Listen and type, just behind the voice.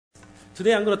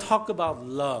Today I'm going to talk about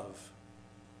love.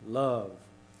 Love.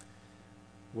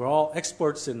 We're all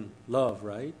experts in love,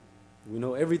 right? We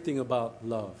know everything about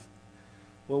love.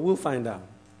 Well, we'll find out.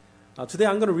 Today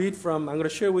I'm going to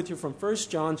share with you from 1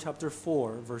 John chapter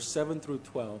 4, verse 7 through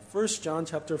 12. 1 John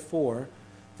chapter 4,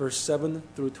 verse 7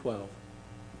 through 12. Okay,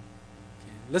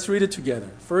 let's read it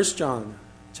together. 1 John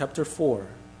chapter 4,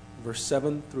 verse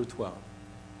 7 through 12.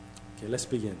 Okay, let's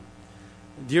begin.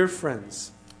 Dear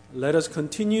friends, let us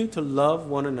continue to love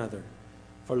one another,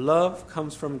 for love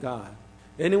comes from God.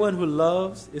 Anyone who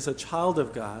loves is a child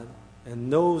of God and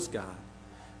knows God.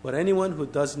 But anyone who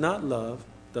does not love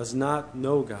does not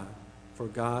know God, for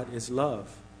God is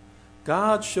love.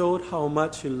 God showed how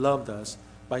much He loved us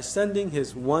by sending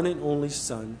His one and only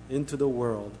Son into the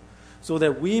world, so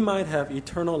that we might have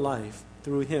eternal life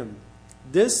through Him.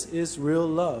 This is real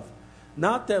love,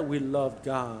 not that we loved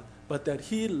God, but that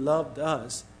He loved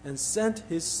us and sent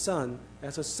His Son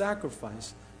as a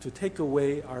sacrifice to take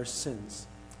away our sins.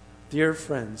 Dear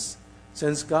friends,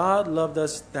 since God loved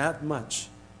us that much,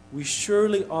 we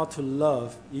surely ought to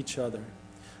love each other.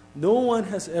 No one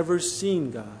has ever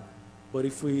seen God, but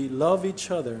if we love each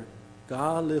other,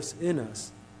 God lives in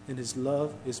us, and His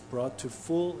love is brought to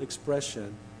full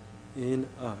expression in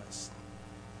us.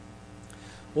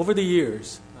 Over the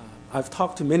years, I've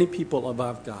talked to many people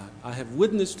about God. I have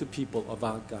witnessed to people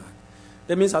about God.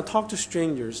 That means I talk to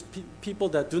strangers, people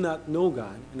that do not know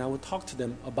God, and I would talk to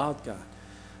them about God.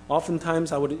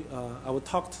 Oftentimes, I would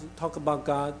talk about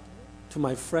God to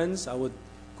my friends. I would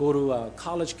go to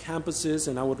college campuses,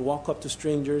 and I would walk up to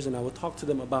strangers, and I would talk to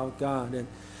them about God. And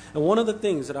one of the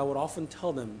things that I would often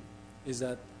tell them is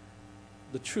that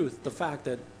the truth, the fact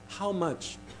that how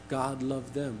much God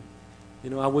loved them.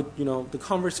 The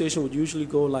conversation would usually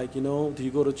go like, do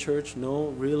you go to church? No,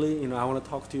 really? I want to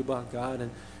talk to you about God,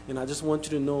 and I just want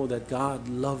you to know that God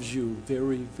loves you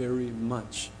very, very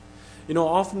much.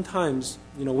 Oftentimes,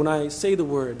 when I say the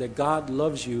word that God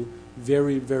loves you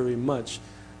very, very much,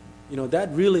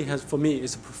 that really has, for me,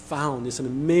 is a profound, it's an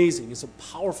amazing, it's a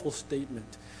powerful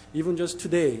statement. Even just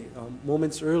today,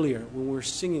 moments earlier, when we were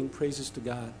singing praises to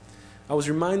God, I was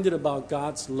reminded about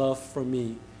God's love for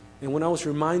me. And when I was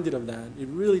reminded of that, it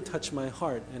really touched my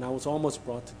heart, and I was almost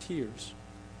brought to tears.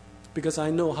 Because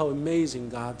I know how amazing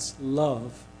God's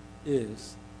love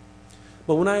is.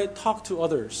 But when I talk to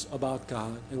others about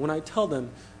God, and when I tell them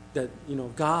that,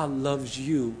 God loves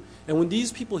you, and when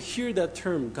these people hear that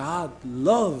term, God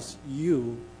loves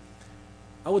you,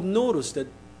 I would notice that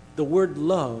the word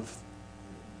love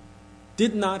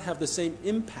did not have the same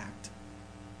impact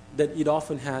that it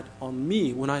often had on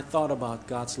me when I thought about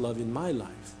God's love in my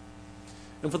life.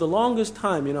 And for the longest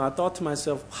time, I thought to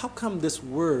myself, how come this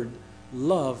word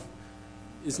love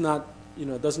is not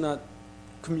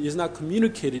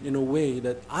communicated in a way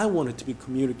that I want it to be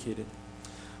communicated?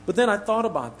 But then I thought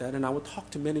about that, and I would talk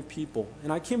to many people,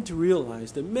 and I came to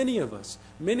realize that many of us,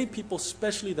 many people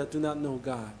especially that do not know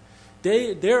God,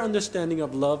 their understanding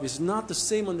of love is not the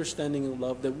same understanding of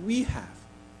love that we have.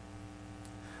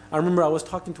 I remember I was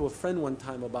talking to a friend one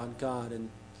time about God, and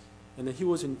then he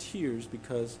was in tears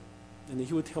and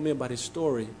he would tell me about his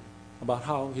story, about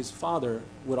how his father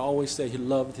would always say he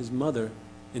loved his mother,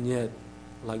 and yet,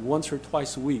 like once or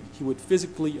twice a week, he would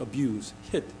physically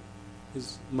hit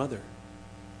his mother.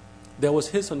 That was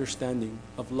his understanding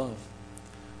of love.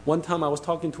 One time I was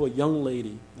talking to a young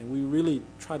lady, and we really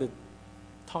tried to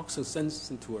talk some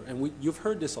sense into her. And you've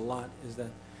heard this a lot, is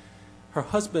that her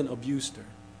husband abused her.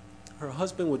 Her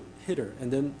husband would hit her,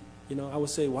 and then, I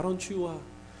would say, why don't you,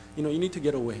 you need to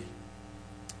get away,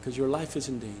 because your life is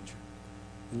in danger.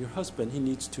 And your husband, he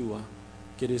needs to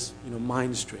get his,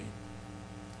 mind straight.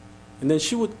 And then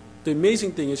the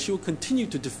amazing thing is she would continue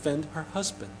to defend her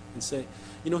husband and say,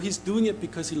 he's doing it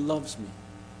because he loves me.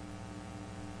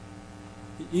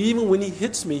 Even when he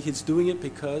hits me, he's doing it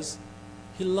because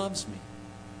he loves me.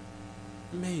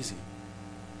 Amazing.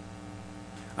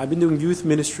 I've been doing youth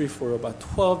ministry for about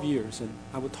 12 years, and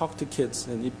I would talk to kids,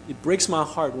 and it breaks my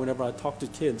heart whenever I talk to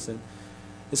kids, and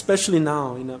especially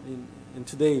now in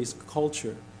today's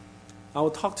culture. I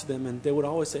would talk to them, and they would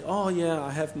always say, oh yeah,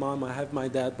 I have mom, I have my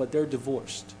dad, but they're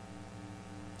divorced.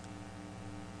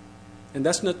 And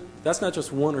that's not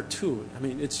just one or two.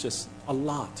 It's just a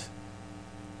lot.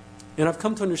 And I've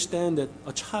come to understand that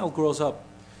a child grows up,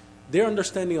 their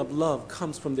understanding of love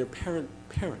comes from their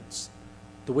parents.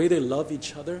 The way they love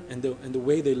each other and the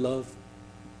way they love,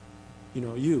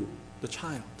 you, the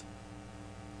child.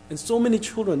 And so many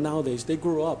children nowadays, they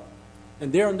grow up,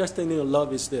 and their understanding of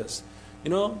love is this.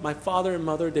 My father and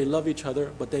mother, they love each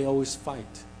other, but they always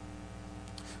fight.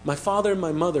 My father and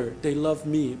my mother, they love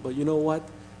me, but you know what?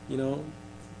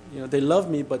 they love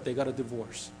me, but they got a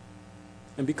divorce.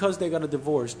 And because they got a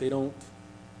divorce, they don't,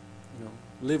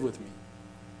 live with me.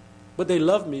 But they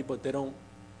love me, but they don't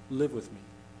live with me.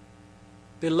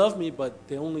 They love me, but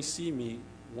they only see me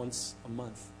once a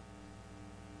month.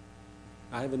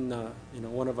 I even,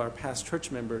 one of our past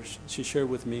church members, she shared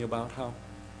with me about how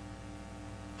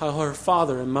her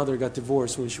father and mother got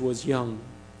divorced when she was young.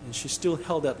 And she still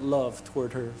held that love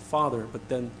toward her father, but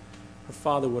then her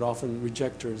father would often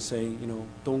reject her and say,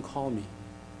 don't call me.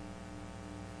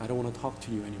 I don't want to talk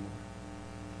to you anymore.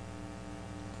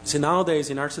 See, nowadays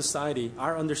in our society,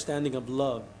 our understanding of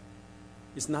love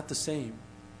is not the same.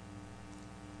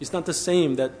 It's not the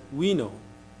same that we know.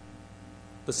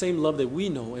 The same love that we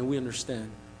know and we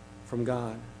understand from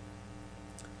God.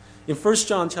 In 1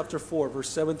 John chapter 4, verse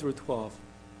 7 through 12,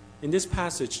 in this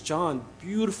passage, John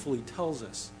beautifully tells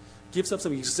us, gives us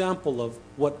an example of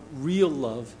what real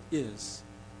love is.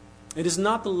 It is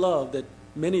not the love that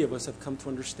many of us have come to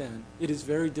understand. It is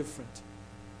very different.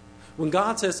 When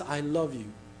God says, I love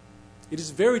you, it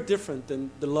is very different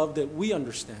than the love that we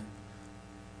understand.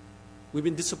 We've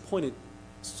been disappointed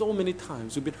so many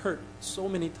times. We've been hurt so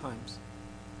many times.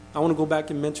 I want to go back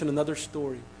and mention another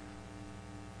story.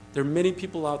 There are many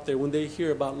people out there, when they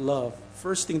hear about love,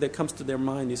 first thing that comes to their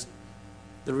mind is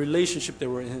the relationship they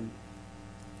were in.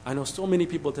 I know so many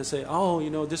people that say,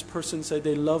 this person said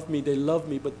they love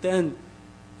me, but then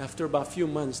after about a few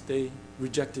months, they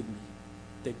rejected me.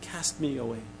 They cast me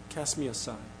away, cast me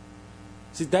aside.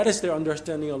 See, that is their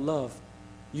understanding of love.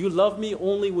 You love me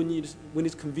only when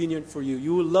it's convenient for you.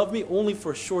 You will love me only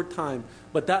for a short time,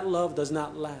 but that love does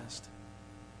not last.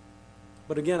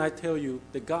 But again, I tell you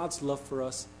that God's love for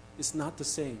us is not the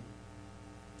same.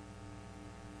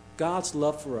 God's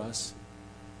love for us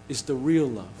is the real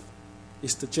love.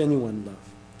 It's the genuine love.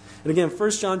 And again,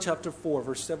 1 John chapter 4,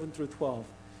 verse 7 through 12,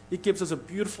 it gives us a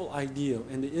beautiful idea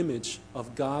and the image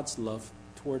of God's love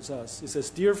towards us. It says,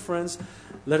 Dear friends,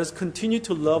 let us continue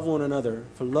to love one another,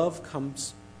 for love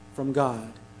comes from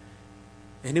God.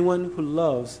 Anyone who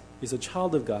loves is a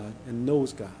child of God and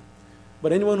knows God.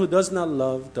 But anyone who does not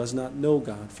love does not know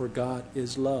God, for God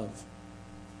is love.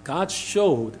 God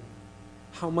showed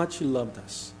how much He loved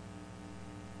us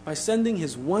by sending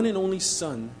His one and only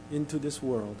Son into this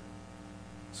world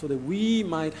so that we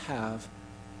might have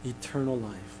eternal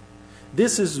life.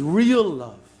 This is real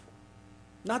love.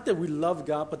 Not that we love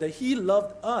God, but that He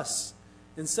loved us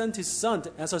and sent His Son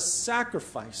as a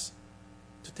sacrifice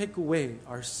to take away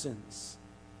our sins.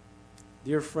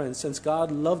 Dear friends, since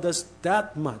God loved us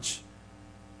that much,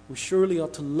 we surely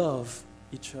ought to love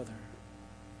each other.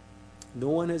 No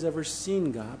one has ever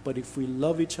seen God, but if we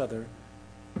love each other,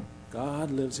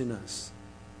 God lives in us.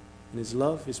 And His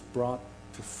love is brought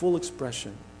to full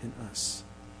expression in us.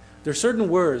 There are certain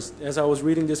words, as I was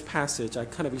reading this passage, I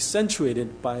kind of accentuated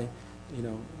it by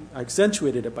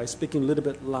speaking a little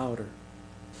bit louder.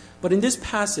 But in this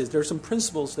passage, there are some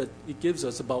principles that it gives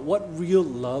us about what real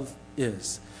love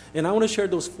is. And I want to share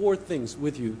those 4 things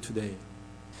with you today.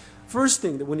 First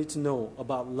thing that we need to know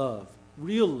about love,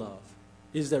 real love,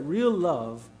 is that real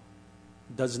love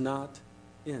does not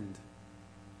end.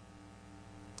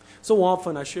 So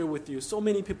often I share with you, so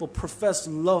many people profess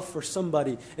love for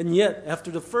somebody, and yet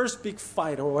after the first big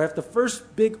fight or after the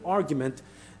first big argument,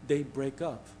 they break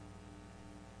up.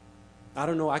 I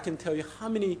don't know, I can tell you how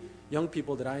many young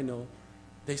people that I know,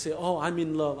 they say, I'm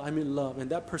in love,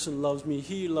 and that person loves me,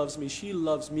 he loves me, she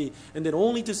loves me, and then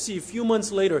only to see a few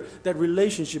months later that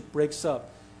relationship breaks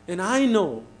up. And I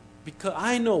know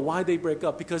why they break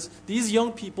up, because these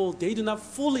young people, they do not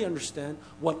fully understand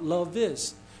what love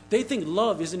is. They think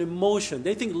love is an emotion.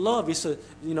 They think love is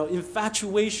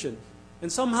infatuation. And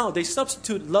somehow they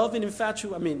substitute love and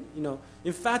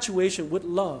infatuation with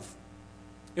love.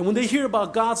 And when they hear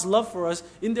about God's love for us,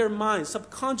 in their mind,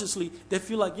 subconsciously, they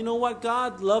feel like,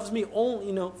 God loves me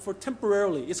only, for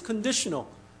temporarily. It's conditional.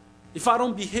 If I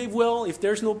don't behave well, if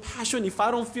there's no passion, if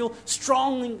I don't feel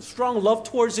strong love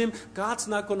towards Him, God's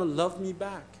not going to love me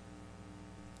back.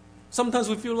 Sometimes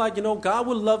we feel like, God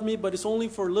will love me, but it's only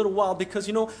for a little while because,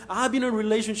 I've been in a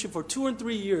relationship for 2 and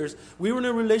 3 years. We were in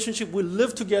a relationship, we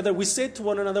lived together, we said to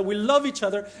one another, we love each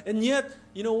other, and yet,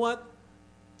 you know what?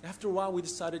 After a while, we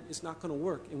decided it's not going to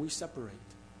work, and we separate.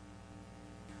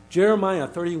 Jeremiah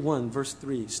 31, verse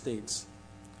 3 states,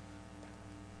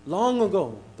 Long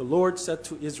ago, the Lord said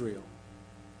to Israel,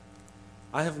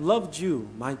 I have loved you,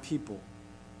 my people,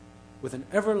 with an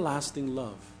everlasting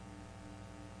love.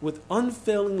 With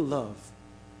unfailing love,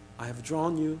 I have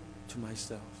drawn you to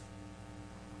myself.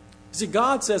 See,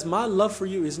 God says, my love for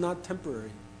you is not temporary.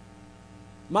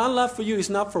 My love for you is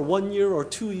not for 1 year or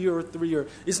 2 years or 3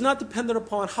 years. It's not dependent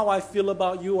upon how I feel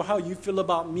about you or how you feel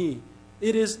about me.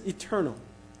 It is eternal.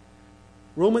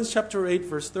 Romans chapter 8,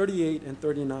 verse 38 and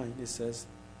 39, it says,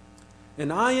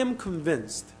 "And I am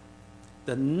convinced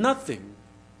that nothing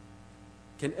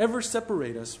can ever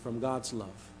separate us from God's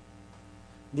love.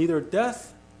 Neither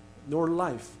death nor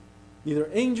life, neither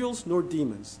angels nor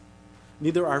demons,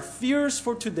 neither our fears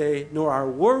for today nor our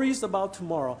worries about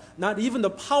tomorrow, not even the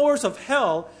powers of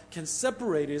hell can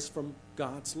separate us from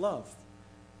God's love.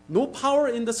 No power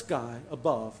in the sky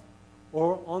above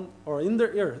or in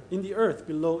the earth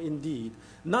below indeed.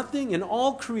 Nothing in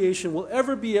all creation will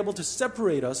ever be able to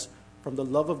separate us from the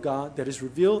love of God that is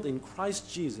revealed in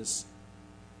Christ Jesus,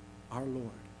 our Lord."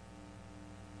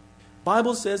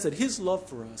 Bible says that His love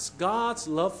for us, God's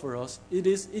love for us, it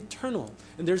is eternal.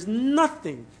 And there's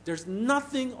nothing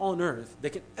on earth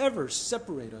that can ever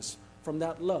separate us from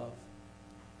that love.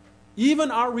 Even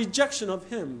our rejection of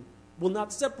Him will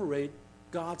not separate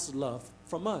God's love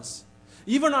from us.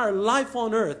 Even our life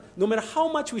on earth, no matter how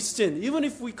much we sin, even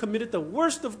if we committed the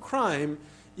worst of crime,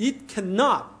 it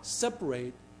cannot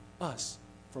separate us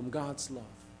from God's love.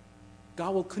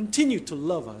 God will continue to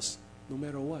love us no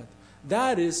matter what.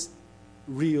 That is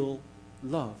real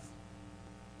love.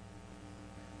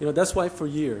 That's why for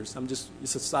years,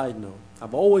 it's a side note,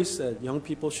 I've always said young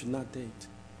people should not date.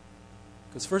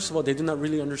 Because first of all, they do not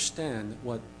really understand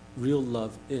what real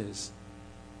love is.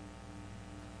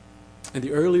 And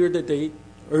the earlier they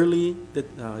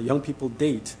young people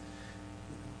date,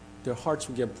 their hearts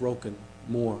will get broken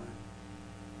more.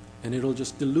 And it'll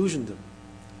just delusion them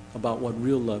about what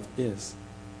real love is.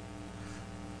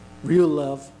 Real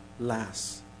love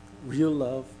lasts. Real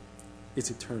love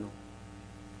is eternal.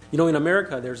 In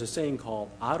America, there's a saying called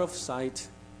out of sight,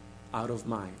 out of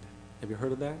mind. Have you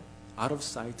heard of that? Out of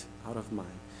sight, out of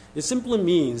mind. It simply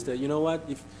means that,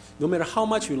 no matter how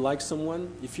much you like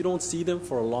someone, if you don't see them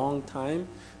for a long time,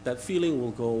 that feeling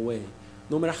will go away.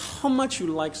 No matter how much you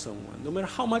like someone, no matter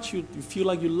how much you feel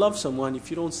like you love someone,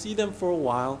 if you don't see them for a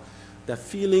while, that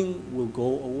feeling will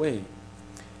go away.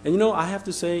 And I have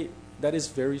to say, that is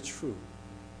very true.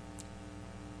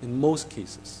 In most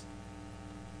cases.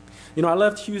 I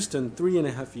left Houston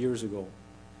 3.5 years ago.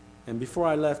 And before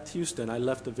I left Houston, I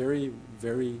left a very,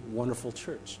 very wonderful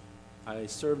church. I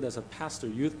served as a pastor,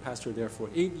 youth pastor there for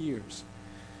 8 years.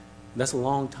 That's a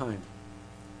long time.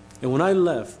 And when I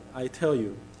left, I tell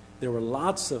you, there were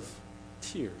lots of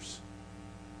tears.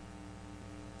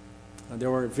 There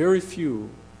were very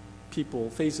few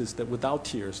faces that without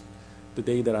tears the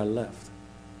day that I left.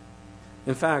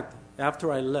 In fact,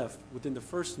 after I left, within the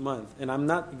first month, and I'm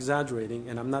not exaggerating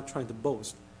and I'm not trying to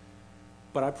boast,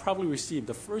 but I probably received,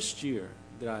 the first year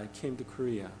that I came to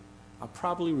Korea, I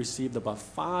probably received about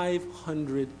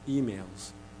 500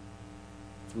 emails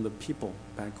from the people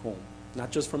back home. Not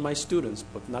just from my students,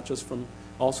 but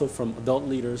also from adult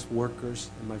leaders, workers,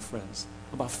 and my friends.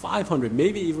 About 500,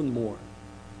 maybe even more.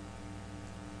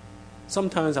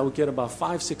 Sometimes I would get about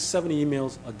 5, 6, 7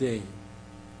 emails a day.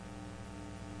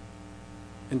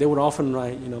 And they would often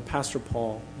write, Pastor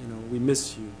Paul, we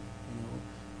miss you.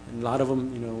 And a lot of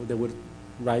them, they would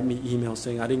write me emails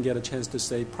saying, I didn't get a chance to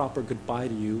say proper goodbye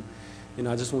to you.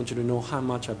 I just want you to know how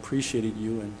much I appreciated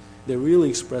you. And they really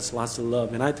expressed lots of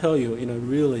love. And I tell you,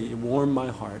 really, it warmed my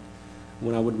heart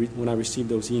when I received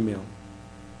those emails.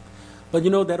 But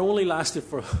that only lasted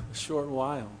for a short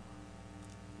while.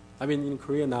 I've been in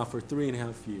Korea now for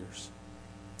 3.5 years.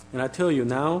 And I tell you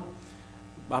now,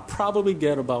 I probably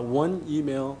get about 1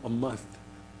 email a month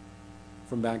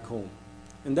from back home.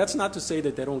 And that's not to say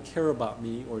that they don't care about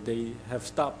me or they have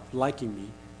stopped liking me.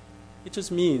 It just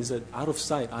means that out of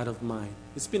sight, out of mind.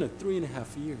 It's been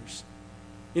 3.5 years.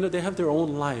 They have their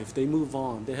own life. They move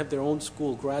on. They have their own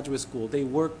school, graduate school. They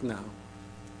work now.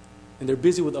 And they're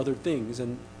busy with other things.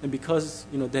 And because,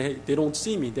 they don't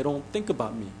see me, they don't think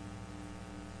about me.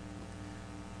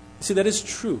 See, that is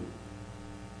true.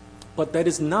 But that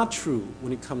is not true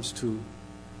when it comes to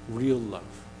real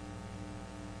love.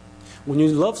 When you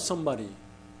love somebody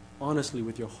honestly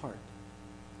with your heart,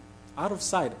 out of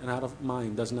sight and out of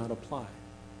mind does not apply.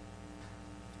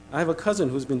 I have a cousin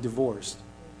who's been divorced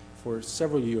for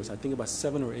several years, I think about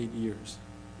 7 or 8 years.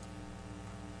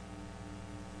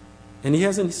 And he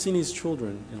hasn't seen his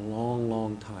children in a long,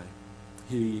 long time.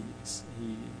 He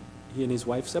and his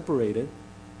wife separated.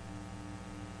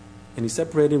 And he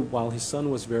separated while his son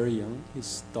was very young.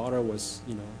 His daughter was,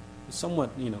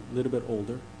 somewhat, a little bit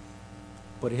older.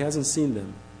 But he hasn't seen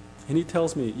them. And he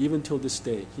tells me, even till this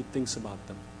day, he thinks about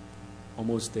them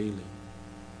almost daily.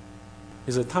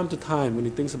 There's a time to time when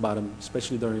he thinks about them,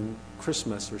 especially during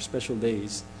Christmas or special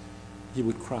days, he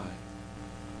would cry.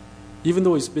 Even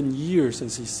though it's been years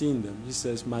since he's seen them, he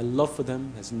says, my love for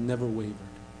them has never wavered.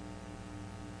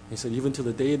 He said, even to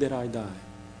the day that I die,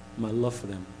 my love for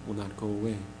them will not go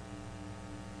away.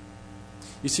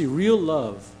 You see, real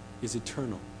love is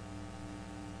eternal.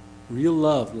 Real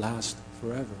love lasts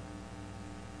forever.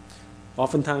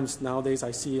 Oftentimes nowadays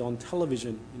I see on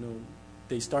television,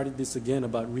 they started this again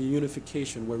about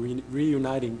reunification. We're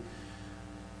reuniting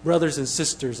brothers and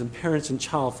sisters and parents and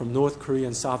child from North Korea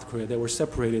and South Korea that were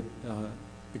separated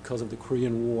because of the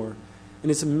Korean War. And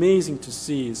it's amazing to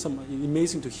see,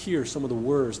 amazing to hear some of the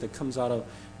words that comes out of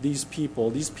these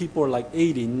people. These people are like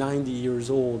 80, 90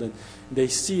 years old, and they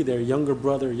see their younger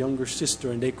brother, younger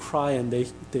sister, and they cry and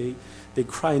they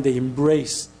cry and they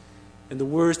embrace. And the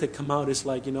words that come out is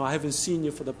like, I haven't seen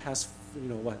you for the past,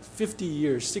 50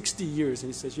 years, 60 years. And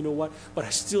he says, you know what? But I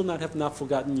still have not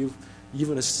forgotten you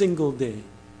even a single day.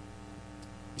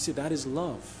 You see, that is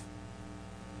love.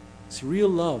 See, real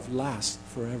love lasts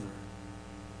forever.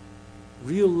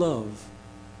 Real love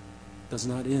does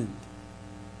not end.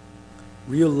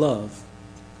 Real love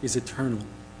is eternal.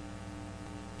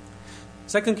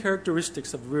 Second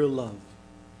characteristics of real love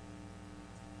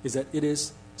is that it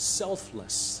is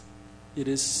selfless. It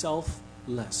is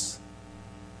selfless.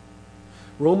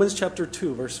 Romans chapter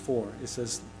 2, verse 4, it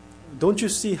says, don't you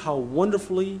see how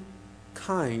wonderfully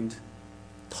kind,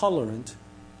 tolerant,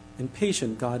 and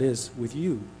patient God is with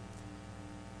you?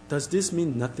 Does this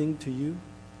mean nothing to you?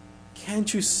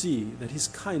 Can't you see that His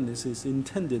kindness is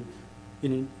intended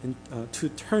to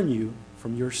turn you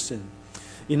from your sin?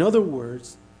 In other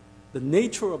words, the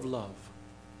nature of love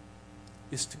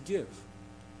is to give.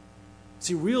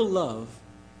 See, real love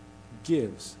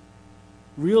gives.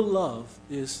 Real love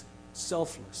is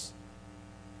selfless.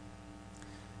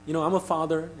 I'm a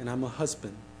father and I'm a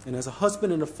husband. And as a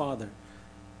husband and a father,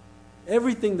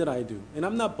 everything that I do, and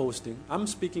I'm not boasting, I'm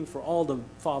speaking for all the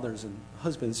fathers and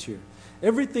husbands here.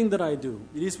 Everything that I do,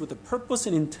 it is with the purpose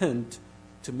and intent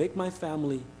to make my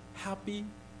family happy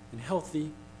and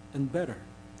healthy and better.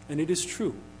 And it is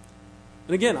true.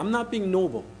 And again, I'm not being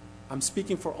noble. I'm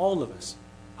speaking for all of us.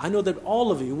 I know that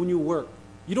all of you, when you work,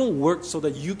 you don't work so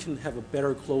that you can have a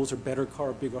better clothes or better car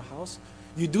or bigger house.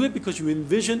 You do it because you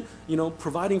envision,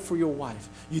 providing for your wife.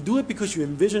 You do it because you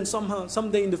envision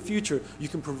someday in the future, you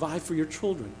can provide for your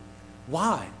children.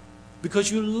 Why?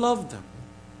 Because you love them.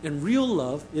 And real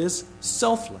love is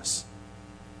selfless.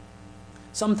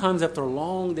 Sometimes after a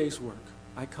long day's work,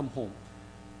 I come home.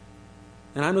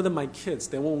 And I know that my kids,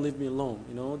 they won't leave me alone.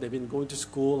 They've been going to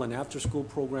school and after school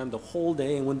program the whole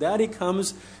day. And when Daddy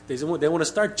comes, they want to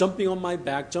start jumping on my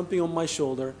back, jumping on my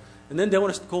shoulder. And then they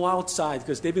want to go outside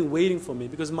because they've been waiting for me.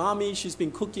 Because Mommy, she's been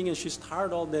cooking and she's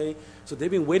tired all day. So they've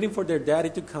been waiting for their daddy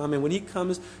to come. And when he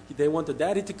comes, they want the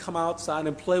daddy to come outside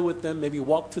and play with them. Maybe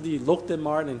walk to the Lotte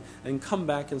Mart and come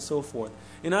back and so forth.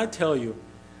 And I tell you,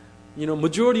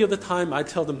 majority of the time I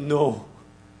tell them, no,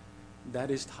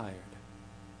 that is tired.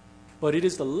 But it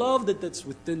is the love that's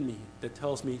within me that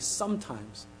tells me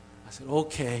sometimes, I said,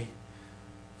 okay,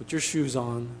 put your shoes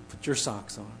on, put your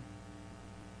socks on.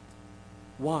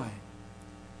 Why?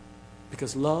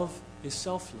 Because love is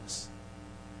selfless.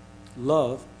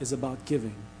 Love is about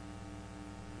giving.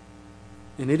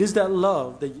 And it is that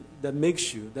love that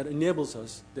makes you, that enables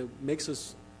us, that makes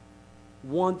us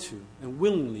want to and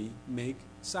willingly make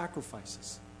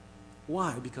sacrifices.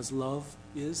 Why? Because love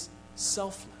is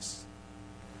selfless.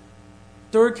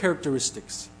 Third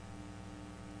characteristic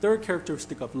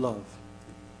of love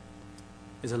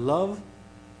is that love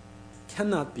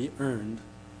cannot be earned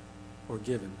or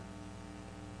given.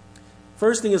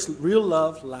 First thing is real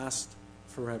love lasts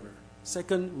forever.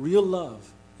 Second, real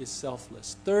love is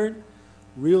selfless. Third,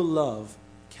 real love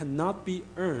cannot be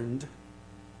earned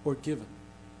or given.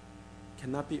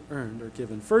 Cannot be earned or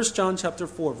given. 1 John chapter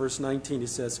 4, verse 19, it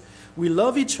says, we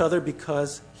love each other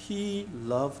because He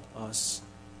loved us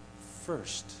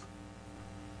first.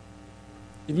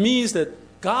 It means that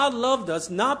God loved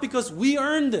us not because we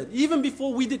earned it, even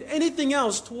before we did anything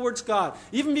else towards God,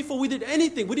 even before we did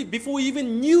anything, before we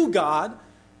even knew God,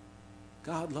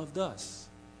 God loved us.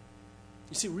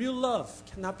 You see, real love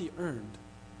cannot be earned.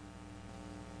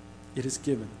 It is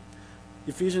given.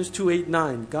 Ephesians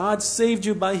 2:8-9, God saved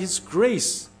you by His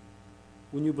grace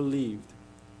when you believed.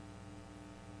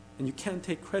 And you can't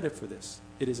take credit for this.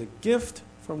 It is a gift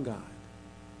from God.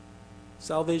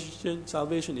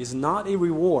 Salvation is not a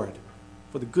reward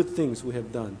for the good things we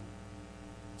have done.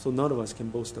 So none of us can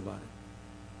boast about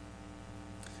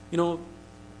it.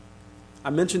 I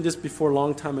mentioned this before a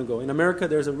long time ago. In America,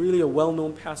 there's a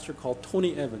well-known pastor called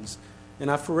Tony Evans. And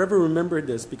I forever remember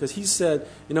this because he said,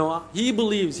 he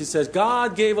believes, he says,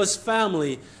 God gave us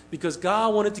family because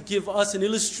God wanted to give us an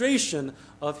illustration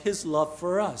of his love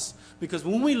for us. Because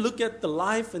when we look at the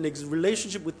life and the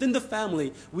relationship within the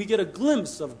family, we get a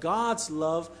glimpse of God's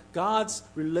love, God's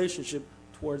relationship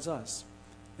towards us.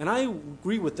 And I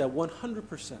agree with that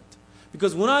 100%.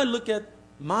 Because when I look at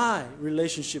my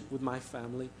relationship with my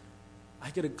family,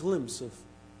 I get a glimpse of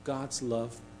God's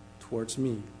love towards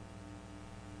me.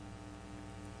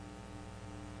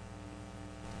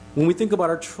 When we think about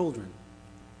our children,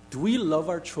 do we love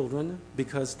our children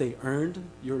because they earned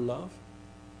your love?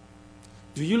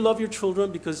 Do you love your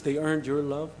children because they earned your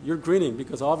love? You're grinning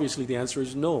because obviously the answer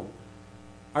is no.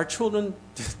 Our children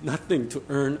did nothing to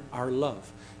earn our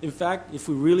love. In fact, if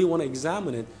we really want to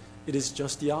examine it, it is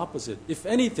just the opposite. If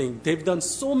anything, they've done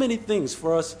so many things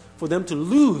for us, for them to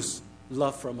lose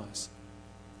love from us.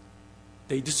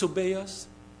 They disobey us.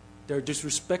 They're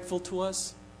disrespectful to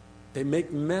us. They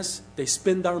make mess. They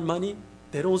spend our money.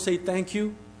 They don't say thank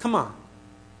you. Come on.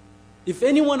 If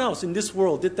anyone else in this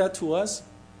world did that to us,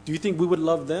 do you think we would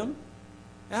love them?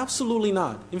 Absolutely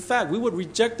not. In fact, we would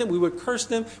reject them. We would curse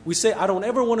them. We say, I don't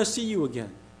ever want to see you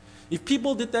again. If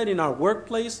people did that in our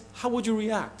workplace, how would you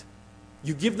react?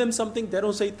 You give them something, they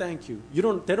don't say thank you.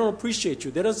 They don't appreciate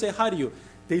you. They don't say hi to you.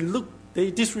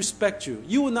 They disrespect you.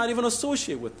 You would not even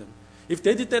associate with them. If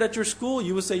they did that at your school,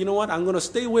 you would say, you know what, I'm going to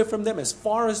stay away from them as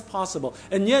far as possible.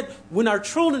 And yet, when our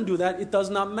children do that, it does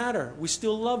not matter. We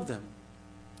still love them.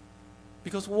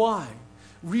 Because why?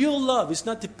 Real love is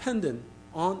not dependent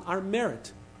on our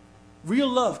merit. Real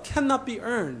love cannot be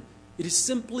earned. It is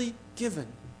simply given.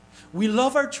 We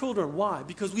love our children. Why?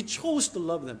 Because we chose to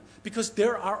love them. Because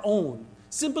they're our own.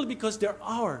 Simply because they're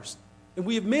ours. And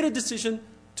we have made a decision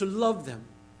to love them.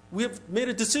 We have made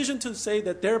a decision to say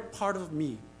that they're part of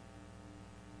me.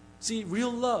 See,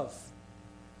 real love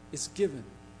is given.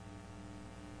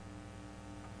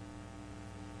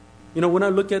 When I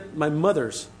look at my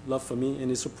mother's love for me,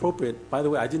 and it's appropriate, by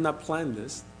the way, I did not plan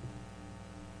this.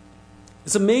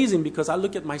 It's amazing because I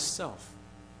look at myself.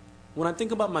 When I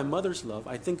think about my mother's love,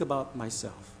 I think about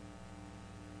myself.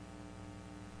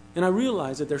 And I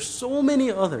realize that there's so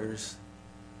many others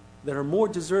that are more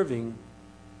deserving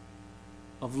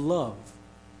of love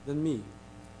than me.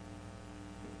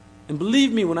 And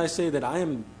believe me when I say that I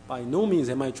am, by no means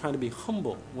am I trying to be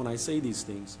humble when I say these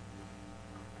things.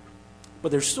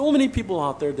 But there's so many people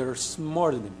out there that are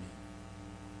smarter than me.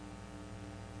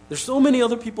 There's so many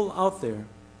other people out there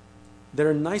that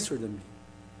are nicer than me.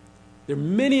 There are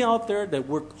many out there that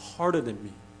work harder than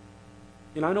me.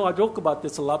 And I know I joke about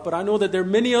this a lot, but I know that there are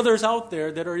many others out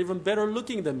there that are even better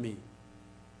looking than me.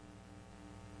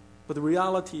 But the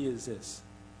reality is this.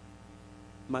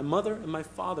 My mother and my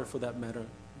father, for that matter,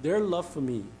 their love for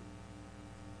me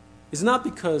is not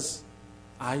because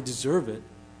I deserve it.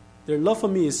 Their love for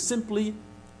me is simply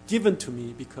given to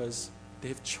me because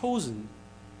they've chosen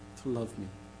to love me.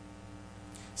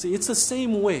 See, it's the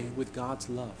same way with God's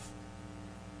love.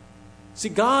 See,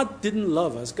 God didn't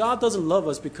love us. God doesn't love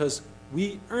us because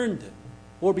we earned it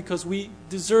or because we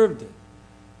deserved it.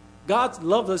 God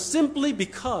loved us simply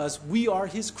because we are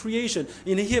His creation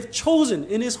and He has chosen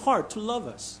in His heart to love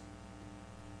us.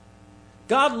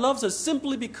 God loves us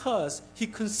simply because He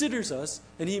considers us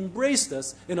and He embraced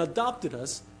us and adopted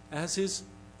us as His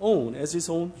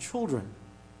own children.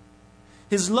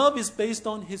 His love is based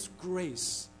on His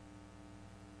grace,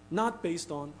 not based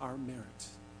on our merit.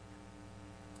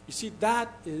 You see,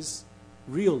 that is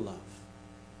real love.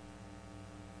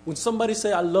 When somebody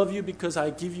say, I love you because I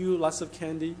give you lots of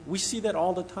candy, we see that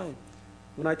all the time.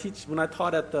 When I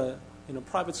taught at the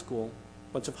private school,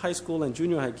 a bunch of high school and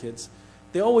junior high kids,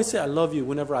 they always say, I love you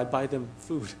whenever I buy them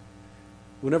food.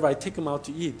 Whenever I take them out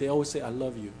to eat, they always say, I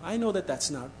love you. I know that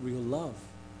that's not real love.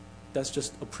 That's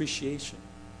just appreciation.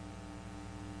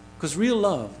 Because real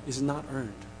love is not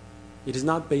earned. It is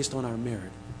not based on our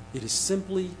merit. It is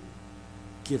simply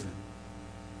given.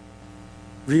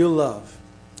 Real love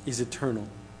is eternal.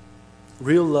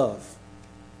 Real love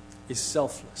is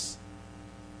selfless.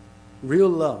 Real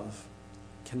love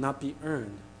cannot be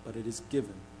earned, but it is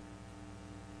given.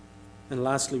 And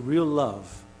lastly, real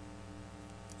love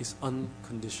is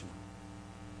unconditional.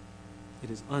 It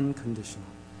is unconditional.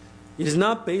 It is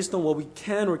not based on what we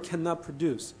can or cannot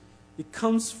produce. It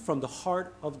comes from the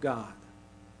heart of God.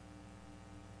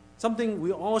 Something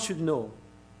we all should know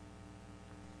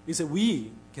is that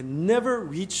we can never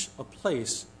reach a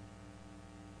place,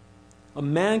 a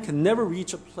man can never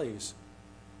reach a place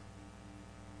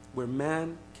where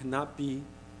man cannot be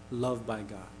loved by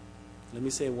God. Let me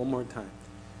say it one more time.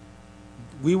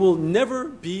 We will never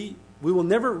be we will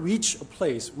never reach a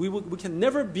place, we can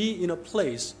never be in a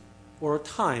place or a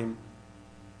time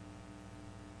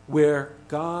where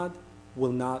God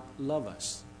will not love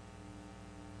us.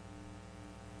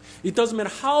 It doesn't matter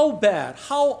how bad,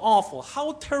 how awful,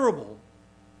 how terrible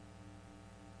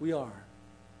we are.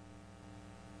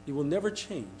 It will never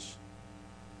change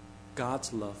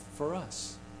God's love for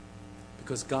us.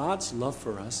 Because God's love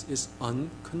for us is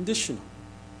unconditional.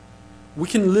 We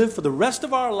can live for the rest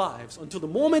of our lives until the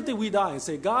moment that we die and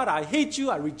say, God, I hate you,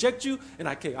 I reject you, and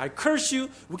I curse you.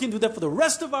 We can do that for the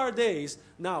rest of our days.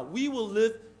 Now, we will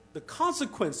live the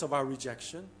consequence of our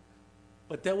rejection,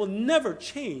 but that will never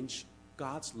change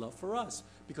God's love for us,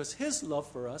 because His love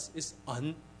for us is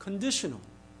unconditional.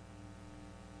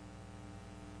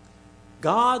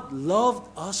 God loved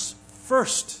us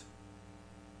first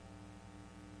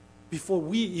before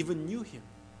we even knew Him.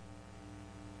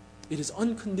 It is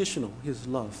unconditional, His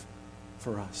love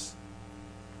for us.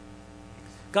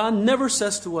 God never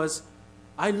says to us,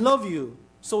 I love you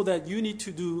so that you need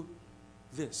to do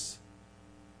this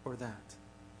or that.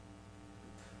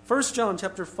 1 John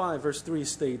chapter 5, verse 3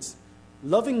 states,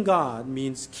 loving God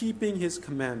means keeping His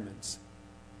commandments.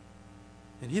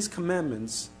 And His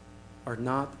commandments are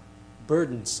not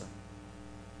burdensome.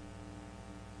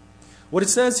 What it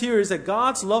says here is that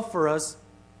God's love for us,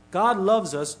 God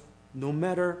loves us no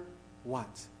matter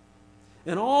what.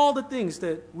 And all the things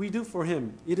that we do for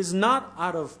Him, it is not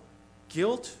out of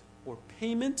guilt or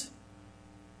payment,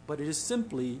 but it is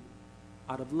simply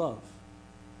out of love.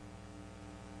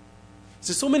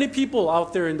 So many people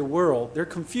out there in the world, they're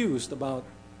confused about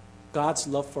God's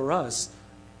love for us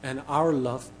and our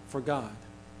love for God.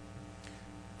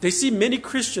 They see many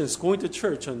Christians going to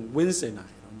church on Wednesday night,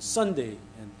 on Sunday,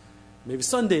 and maybe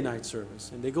Sunday night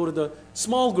service. And they go to the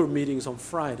small group meetings on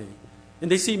Friday.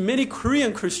 And they see many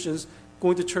Korean Christians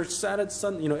going to church Saturday,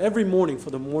 Sunday, every morning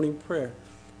for the morning prayer.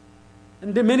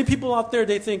 And there are many people out there,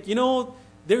 they think,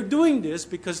 they're doing this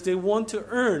because they want to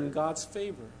earn God's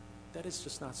favor. That is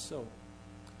just not so.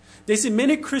 They see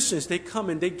many Christians, they come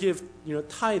and they give,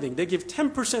 tithing. They give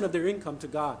 10% of their income to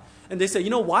God. And they say,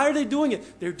 why are they doing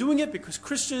it? They're doing it because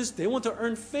Christians, they want to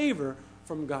earn favor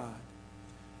from God.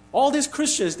 All these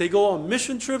Christians, they go on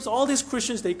mission trips. All these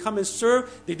Christians, they come and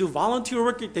serve. They do volunteer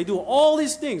work. They do all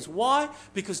these things. Why?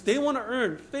 Because they want to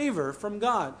earn favor from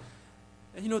God.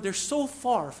 And they're so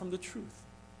far from the truth.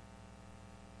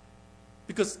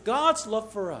 Because God's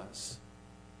love for us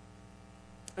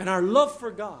and our love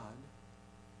for God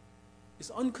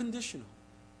is unconditional.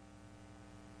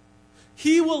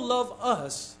 He will love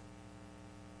us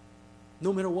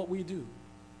no matter what we do.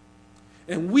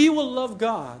 And we will love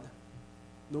God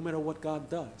no matter what God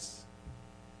does.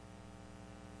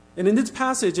 And in this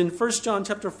passage, in 1 John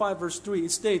chapter 5, verse 3,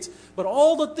 it states, but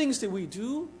all the things that we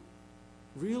do,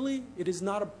 really, it is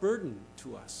not a burden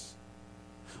to us.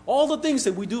 All the things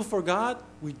that we do for God,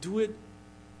 we do it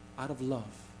out of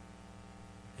love.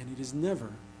 And it is never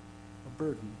a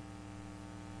burden.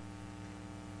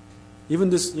 Even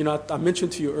this, I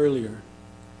mentioned to you earlier,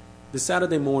 this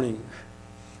Saturday morning,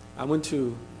 I went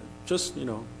to just,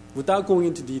 without going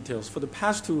into details, for the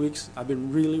past 2 weeks, I've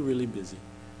been really, really busy.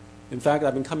 In fact,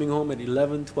 I've been coming home at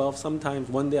 11, 12. Sometimes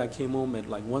one day I came home at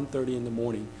like 1:30 in the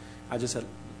morning. I just had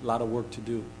a lot of work to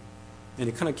do. And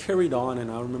it kind of carried on,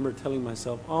 and I remember telling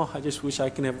myself, I just wish I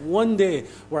can have one day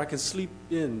where I can sleep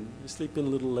in a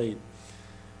little late.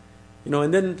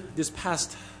 And then this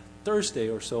past Thursday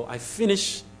or so, I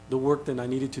finished the work that I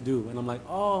needed to do. And I'm like,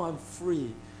 I'm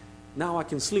free. Now I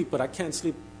can sleep, but I can't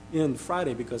sleep in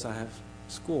Friday because I have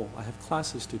school. I have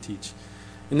classes to teach.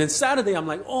 And then Saturday, I'm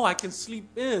like, I can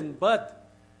sleep in, but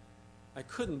I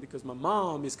couldn't because my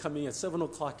mom is coming at 7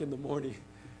 o'clock in the morning.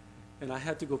 And I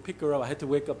had to go pick her up. I had to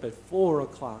wake up at 4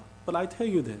 o'clock. But I tell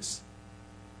you this,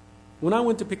 when I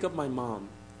went to pick up my mom,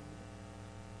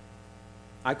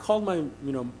 I called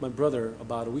my brother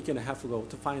about a week and a half ago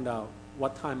to find out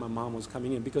what time my mom was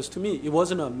coming in. Because to me, it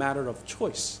wasn't a matter of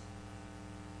choice.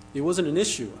 It wasn't an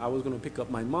issue. I was going to pick up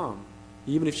my mom.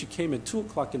 Even if she came at 2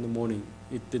 o'clock in the morning,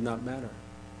 it did not matter.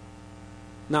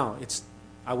 Now,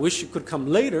 I wish she could come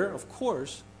later, of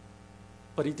course,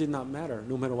 but it did not matter.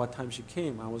 No matter what time she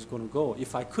came, I was going to go.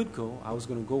 If I could go, I was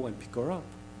going to go and pick her up.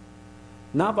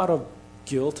 Not out of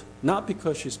guilt, not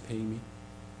because she's paying me,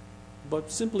 but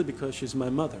simply because she's my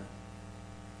mother,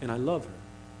 and I love her.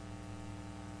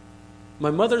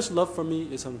 My mother's love for me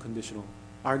is unconditional.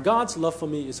 Our God's love for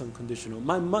me is unconditional.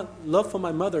 My love for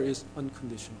my mother is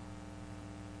unconditional.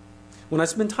 When I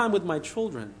spend time with my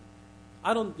children,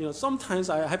 sometimes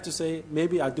I have to say,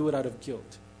 maybe I do it out of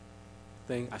guilt.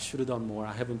 Think I should have done more.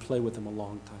 I haven't played with them a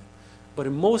long time. But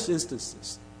in most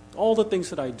instances, all the things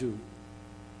that I do,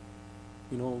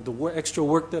 the extra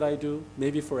work that I do,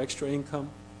 maybe for extra income.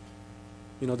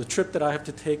 The trip that I have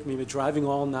to take, maybe driving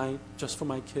all night just for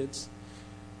my kids.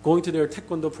 Going to their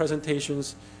taekwondo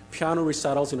presentations, piano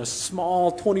recitals in a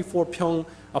small 24-pyong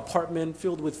apartment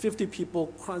filled with 50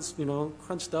 people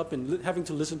crunched up and having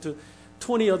to listen to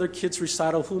 20 other kids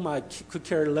recital whom I could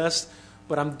care less.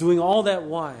 But I'm doing all that.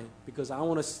 Why? Because I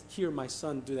want to hear my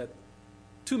son do that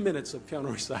 2 minutes of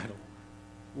piano recital.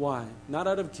 Why? Not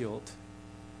out of guilt,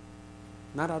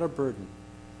 not out of burden,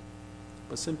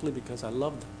 but simply because I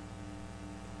love them.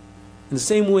 In the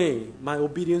same way, my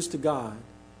obedience to God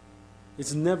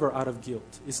is never out of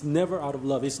guilt. It's never out of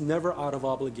love. It's never out of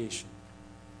obligation.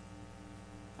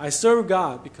 I serve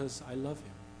God because I love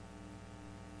Him.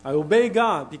 I obey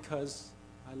God because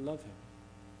I love Him.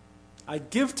 I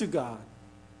give to God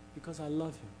because I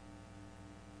love Him.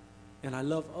 And I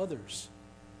love others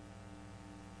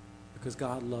because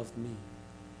God loved me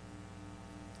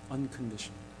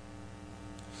unconditionally.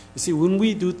 You see, when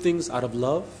we do things out of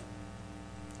love,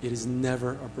 it is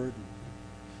never a burden.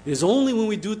 It is only when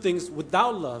we do things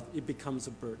without love, it becomes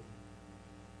a burden.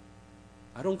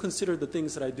 I don't consider the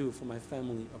things that I do for my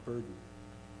family a burden.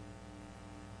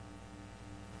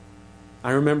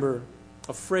 I remember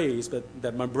a phrase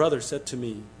that my brother said to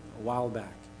me a while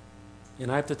back.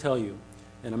 And I have to tell you,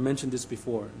 and I mentioned this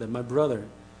before, that my brother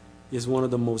is one of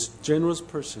the most generous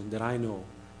person that I know.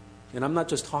 And I'm not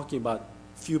just talking about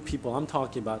few people. I'm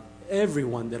talking about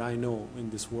everyone that I know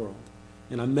in this world.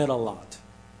 And I met a lot.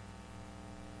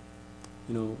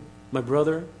 My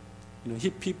brother, he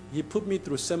put me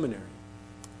through seminary.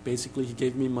 Basically, he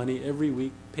gave me money every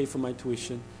week, paid for my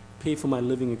tuition, paid for my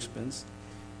living expense.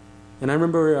 And I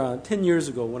remember 10 years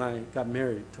ago when I got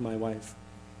married to my wife,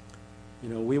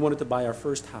 we wanted to buy our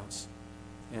first house.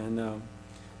 And,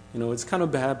 it's kind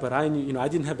of bad, but I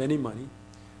didn't have any money.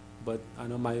 But I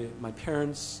know my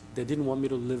parents, they didn't want me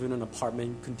to live in an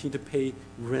apartment, continue to pay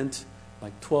rent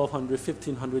like $1,200,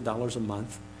 $1,500 a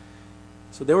month.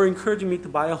 So they were encouraging me to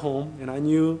buy a home, and I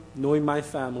knew, knowing my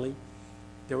family,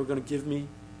 they were going to give me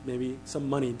maybe some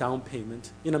money, down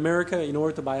payment. In America, in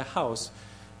order to buy a house,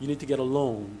 you need to get a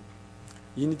loan.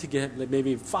 You need to get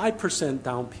maybe 5%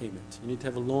 down payment. You need to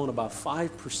have a loan about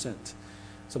 5%.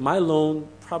 So my loan,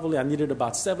 probably I needed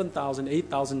about $7,000,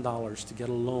 $8,000 to get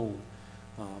a loan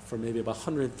for maybe about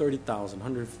 $130,000,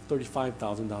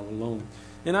 $135,000 loan.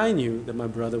 And I knew that my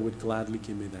brother would gladly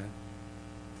give me that.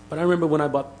 But I remember when I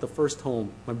bought the first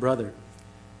home, my brother,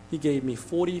 he gave me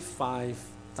 $45,000.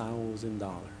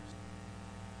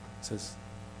 He says,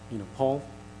 Paul,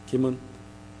 Kimun,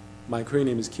 my Korean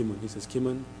name is Kimun. He says,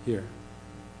 Kimun, here.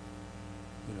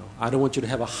 I don't want you to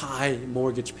have a high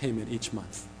mortgage payment each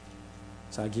month.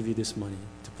 So I give you this money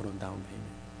to put on down payment.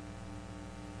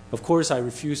 Of course, I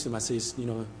refused him. I said,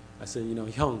 Hyung,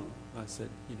 I said,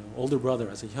 older brother,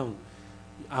 I said, Hyung,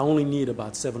 I only need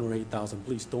about 7,000 or 8,000.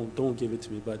 Please don't give it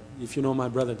to me. But if you know my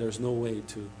brother, there's no way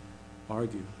to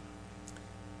argue.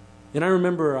 And I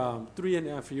remember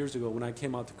 3.5 years ago when I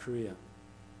came out to Korea,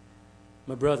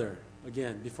 my brother,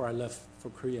 again, before I left for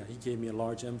Korea, he gave me a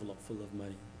large envelope full of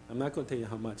money. I'm not going to tell you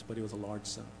how much, but it was a large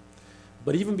sum.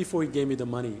 But even before he gave me the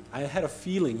money, I had a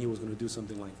feeling he was going to do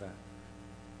something like that.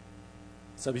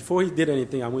 So before he did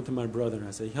anything, I went to my brother and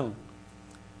I said, Hyung,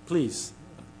 please,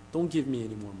 don't give me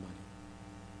any more money.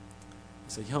 I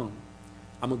said, Hyung,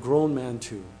 I'm a grown man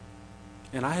too,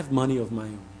 and I have money of my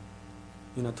own.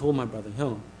 And I told my brother,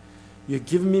 Hyung, you're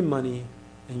giving me money,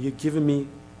 and you're giving me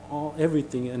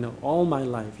everything, and all my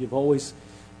life, you've always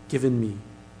given me.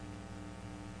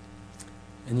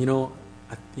 And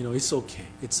it's okay,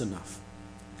 it's enough.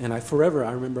 And I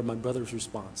remember my brother's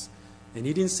response. And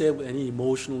he didn't say it any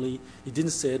emotionally. He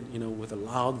didn't say it, with a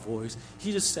loud voice.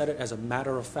 He just said it as a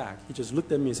matter of fact. He just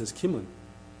looked at me and says, Kimun,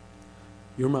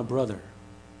 you're my brother.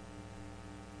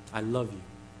 I love you.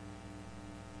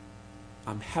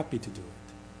 I'm happy to do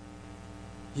it.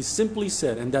 He simply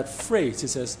said, and that phrase, he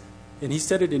says, and he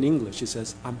said it in English, he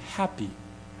says, I'm happy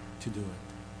to do it.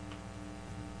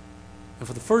 And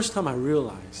for the first time I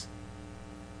realized,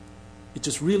 it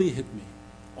just really hit me.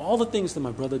 All the things that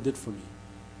my brother did for me,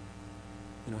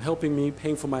 helping me,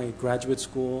 paying for my graduate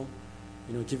school,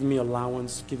 giving me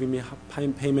allowance, giving me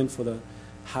payment for the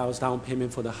house, down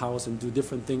payment for the house, and do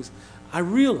different things. I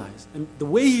realized, and the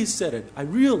way he said it, I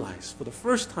realized for the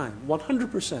first time,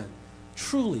 100%,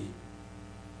 truly,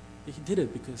 he did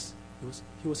it because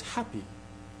he was happy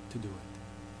to do it.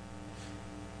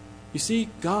 You see,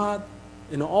 God,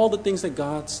 all the things that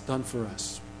God's done for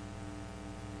us,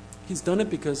 He's done it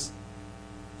because,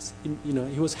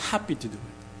 He was happy to do it.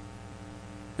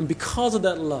 And because of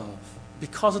that love,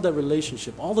 because of that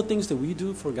relationship, all the things that we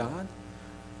do for God,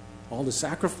 all the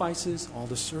sacrifices, all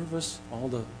the service, all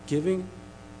the giving.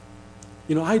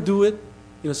 I do it.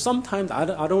 Sometimes I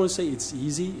don't want to say it's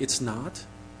easy. It's not.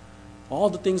 All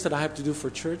the things that I have to do for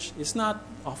church, it's not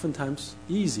oftentimes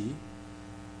easy.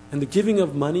 And the giving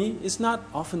of money is not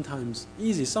oftentimes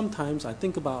easy. Sometimes I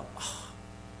think about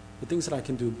the things that I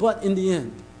can do. But in the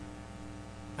end,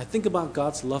 I think about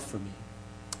God's love for me.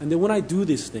 And then when I do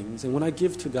these things and when I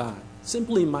give to God,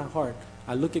 simply in my heart,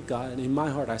 I look at God and in my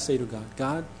heart I say to God,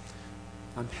 God,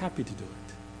 I'm happy to do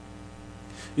it.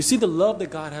 You see, the love that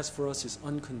God has for us is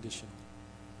unconditional.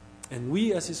 And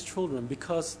we as His children,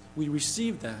 because we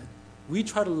receive that, we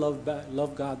try to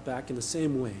love God back in the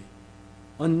same way,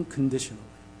 unconditionally.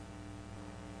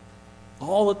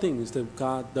 All the things that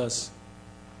God does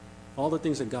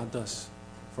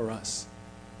for us,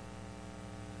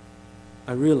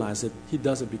 I realize that He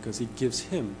does it because it gives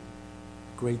Him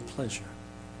great pleasure.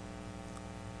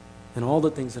 And all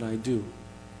the things that I do.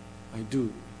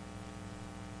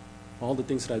 All the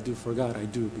things that I do for God, I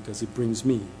do because it brings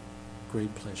me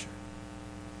great pleasure.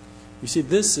 You see,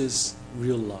 this is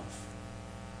real love.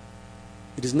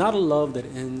 It is not a love that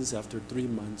ends after 3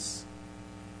 months.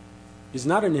 It's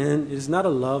not an end. It is not a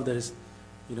love that is,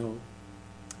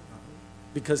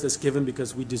 because it's given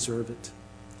because we deserve it.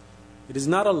 It is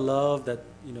not a love that,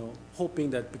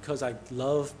 hoping that because I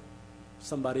love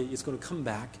somebody, it's going to come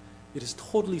back. It is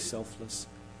totally selfless.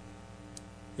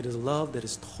 It is a love that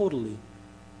is totally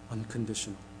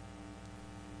unconditional.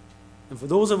 And for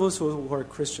those of us who are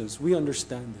Christians, we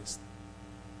understand this.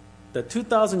 That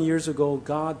 2,000 years ago,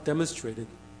 God demonstrated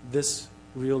this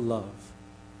real love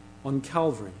on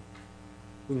Calvary.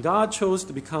 When God chose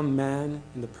to become man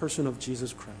in the person of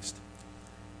Jesus Christ.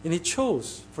 And He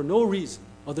chose for no reason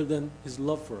other than His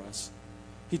love for us.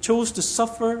 He chose to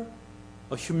suffer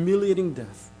a humiliating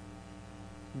death.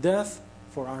 Death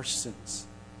for our sins.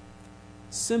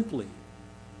 Simply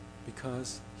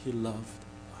because He loved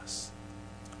us.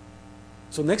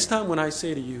 So next time when I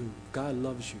say to you, God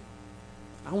loves you,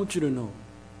 I want you to know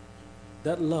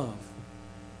that love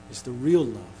is the real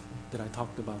love that I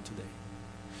talked about today.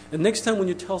 And next time when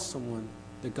you tell someone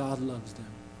that God loves them,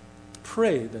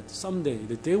 pray that someday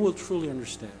that they will truly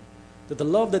understand that the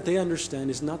love that they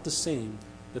understand is not the same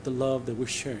that the love that we're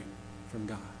sharing from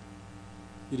God.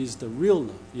 It is the real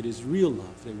love. It is real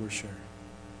love that we're sharing.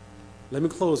 Let me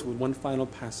close with one final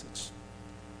passage.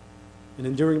 An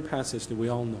enduring passage that we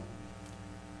all know.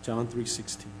 John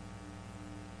 3:16.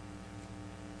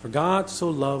 For God so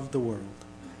loved the world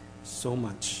so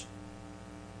much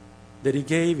that He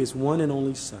gave His one and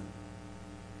only Son,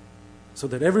 so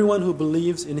that everyone who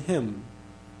believes in Him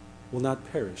will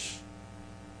not perish,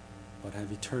 but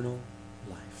have eternal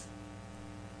life.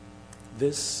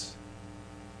 This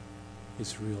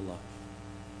is real love.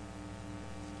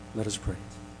 Let us pray.